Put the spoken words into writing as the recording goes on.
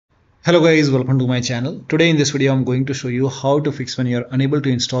Hello guys, welcome to my channel. Today in this video I'm going to show you how to fix when you're unable to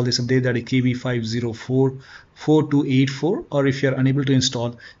install this update, that is KB5044284, or if you're unable to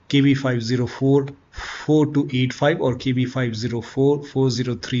install KB5044285 or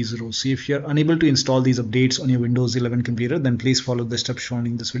KB5044030. So if you're unable to install these updates on your Windows 11 computer, then please follow the steps shown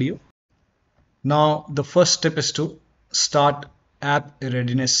in this video. Now the first step is to start App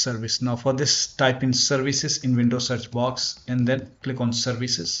Readiness service. Now for this, type in services in Windows search box and then click on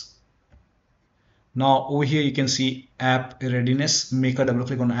services. Now over here you can see App Readiness. Make a double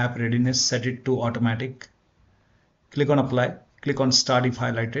click on App Readiness, set it to automatic, click on apply, click on start if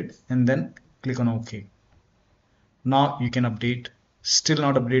highlighted, and then click on OK. Now you can update. Still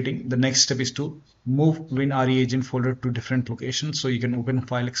not updating. The next step is to move WinREAgent folder to different locations. So you can open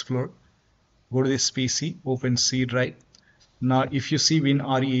File Explorer, go to this PC, open C drive. Now if you see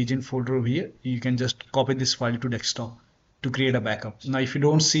WinREAgent folder over here, you can just copy this file to desktop to create a backup. Now if you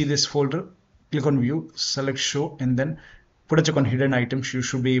don't see this folder, click on view, select show, and then put a check on hidden items. You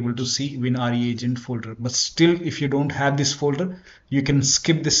should be able to see WinREAgent folder. But still, if you don't have this folder, you can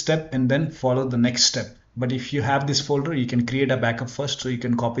skip this step and then follow the next step. But if you have this folder, you can create a backup first. So you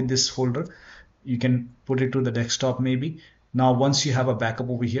can copy this folder, you can put it to the desktop maybe. Now once you have a backup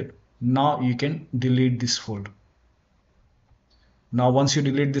over here, now you can delete this folder. Now once you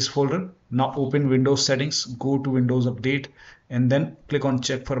delete this folder, now open Windows settings, go to Windows Update, and then click on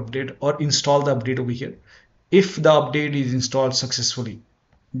check for update or install the update over here. If the update is installed successfully,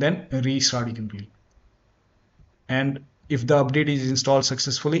 then restart your computer. And if the update is installed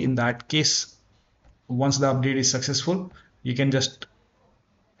successfully, in that case, once the update is successful, you can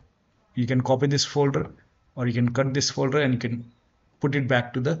copy this folder or you can cut this folder and you can put it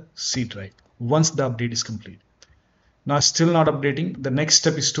back to the C drive once the update is complete. Now still not updating. The next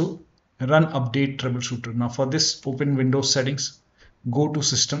step is to run update troubleshooter. Now for this, open Windows settings, go to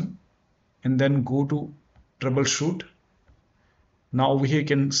system, and then go to troubleshoot. Now over here you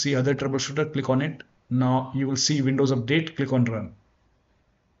can see other troubleshooter, click on it. Now you will see Windows update, click on run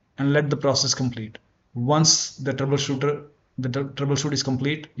and let the process complete. Once the troubleshoot is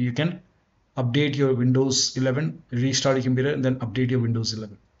complete, you can update your Windows 11, restart your computer, and then update your Windows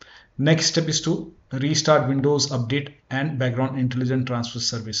 11. Next step is to restart Windows Update and Background Intelligent Transfer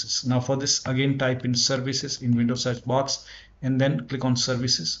Services. Now for this, again type in services in Windows search box and then click on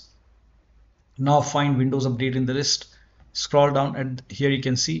services. Now find Windows Update in the list. Scroll down and here you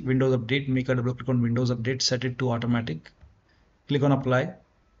can see Windows Update. Make a double click on Windows Update, set it to automatic. Click on apply.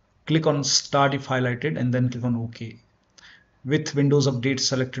 Click on start if highlighted and then click on OK. With Windows Update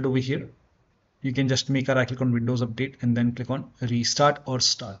selected over here, you can just make a right click on Windows Update and then click on restart or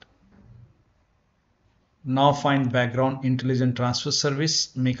start. Now find Background Intelligent Transfer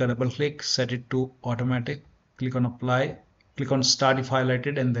Service, make a double click, set it to automatic, click on apply, click on start if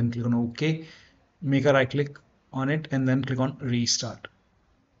highlighted and then click on OK. Make a right click on it and then click on restart.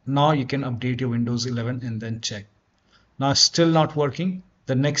 Now you can update your Windows 11 and then check. Now still not working.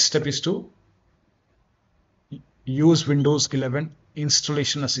 The next step is to use Windows 11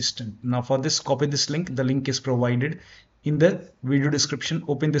 Installation Assistant. Now for this, copy this link. The link is provided in the video description.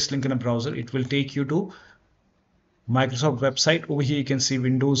 Open this link in a browser. It will take you to Microsoft website. Over here you can see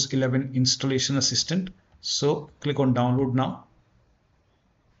Windows 11 Installation Assistant. So click on download now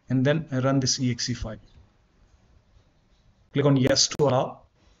and then run this exe file. Click on yes to allow,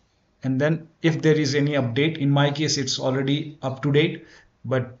 and then if there is any update, in my case it's already up to date,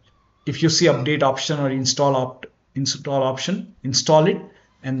 but if you see update option or install option, install it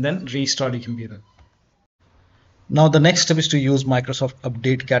and then restart your computer. Now the next step is to use Microsoft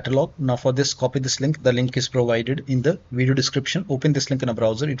Update Catalog. Now for this, copy this link. The link is provided in the video description. Open this link in a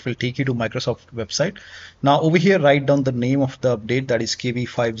browser. It will take you to Microsoft website. Now over here, write down the name of the update, that is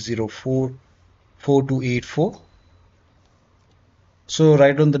KB5044284. So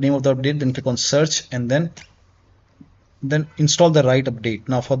write down the name of the update, then click on search and then install the right update.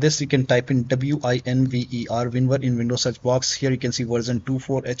 Now for this, you can type in WinREAgent in Windows search box. Here you can see version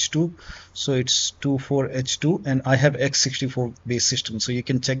 24H2. So it's 24H2 and I have x64 base system. So you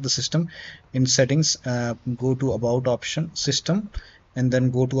can check the system in settings, go to about option, system, and then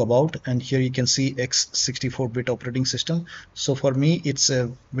go to about, and here you can see x64-bit operating system. So for me it's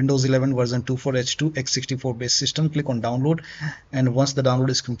a Windows 11 version 24H2 x64 base system. Click on download, and once the download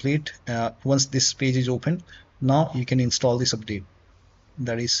is complete, once this page is open, now you can install this update,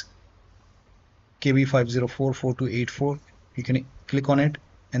 that is KB5044284. You can click on it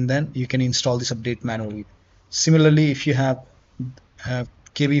and then you can install this update manually. Similarly, if you have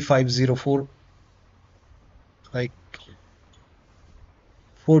KB504 like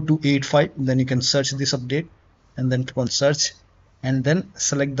 4285, then you can search this update and then click on search and then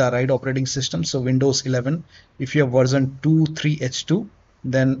select the right operating system. So Windows 11, if you have version 23H2,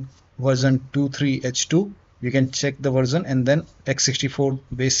 then version 23H2, you can check the version, and then x64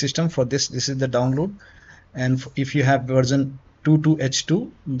 base system. For this is the download, and if you have version 22H2,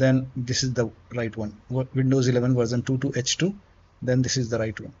 then this is the right one. Windows 11 version 22H2, then this is the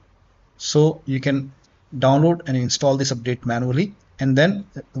right one. So you can download and install this update manually, and then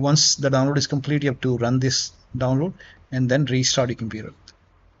once the download is complete, you have to run this download and then restart your computer.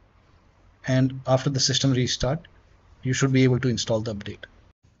 And after the system restart, you should be able to install the update.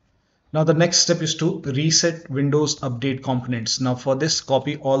 Now the next step is to reset Windows Update components. Now for this,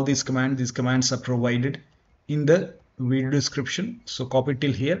 copy all these commands. These commands are provided in the video description. So copy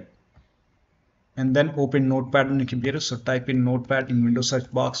till here, and then open Notepad on your computer. So type in Notepad in Windows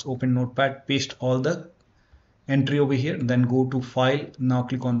search box, open Notepad, paste all the entry over here, then go to File. Now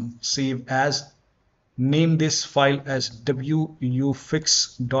click on Save As. Name this file as wuauserv.bat,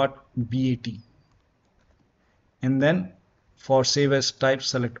 and then for save as type,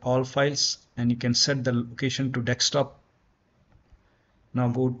 select all files, and you can set the location to desktop. Now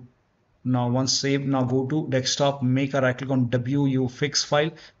once saved, now go to desktop, make a right click on wuauserv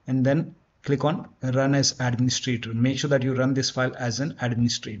file, and then click on run as administrator. Make sure that you run this file as an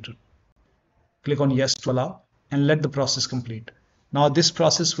administrator. Click on yes to allow and let the process complete. Now this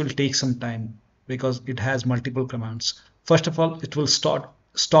process will take some time because it has multiple commands. First of all, it will stop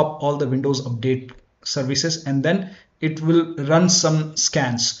all the Windows Update services, and then it will run some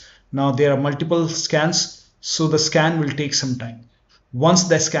scans. Now there are multiple scans, so the scan will take some time. Once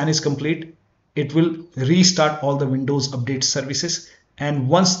the scan is complete, it will restart all the Windows Update services, and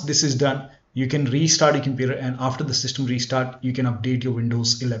once this is done, you can restart your computer, and after the system restart, you can update your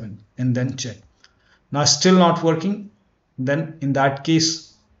Windows 11 and then check. Now still not working, then in that case,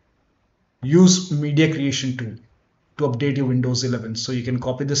 use Media Creation tool to update your Windows 11. So you can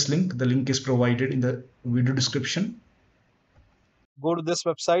copy this link. The link is provided in the video description. Go to this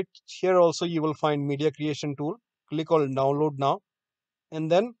website. Here also you will find Media Creation tool. Click on download now,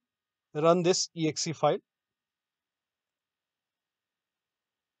 and then run this exe file.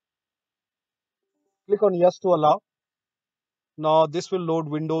 Click on yes to allow. Now this will load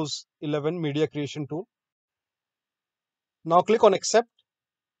Windows 11 Media Creation tool. Now click on accept.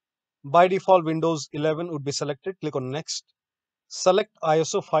 By default, Windows 11 would be selected. Click on next. Select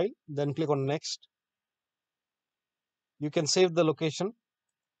ISO file, then click on next. You can save the location.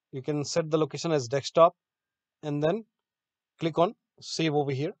 You can set the location as desktop, and then click on save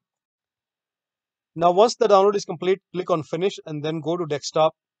over here. Now once the download is complete, click on finish, and then go to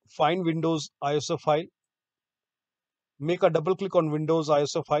desktop, find Windows ISO file, make a double click on Windows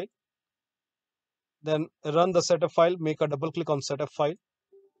ISO file, then run the setup file, make a double click on setup file,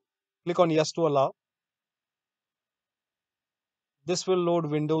 click on yes to allow. This will load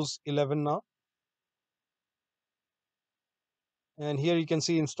Windows 11 now, and here you can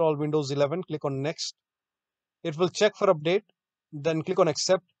see install Windows 11. Click on next. It will check for update, then click on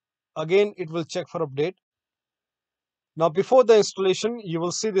accept. Again it will check for update. Now before the installation, you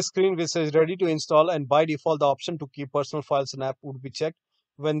will see the screen which says ready to install, and by default the option to keep personal files and app would be checked.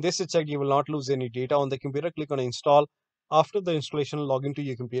 When this is checked, you will not lose any data on the computer. Click on install. After the installation, log into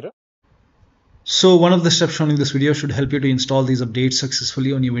your computer. So one of the steps shown in this video should help you to install these updates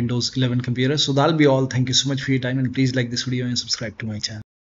successfully on your Windows 11 computer. So that'll be all. Thank you so much for your time, and please like this video and subscribe to my channel.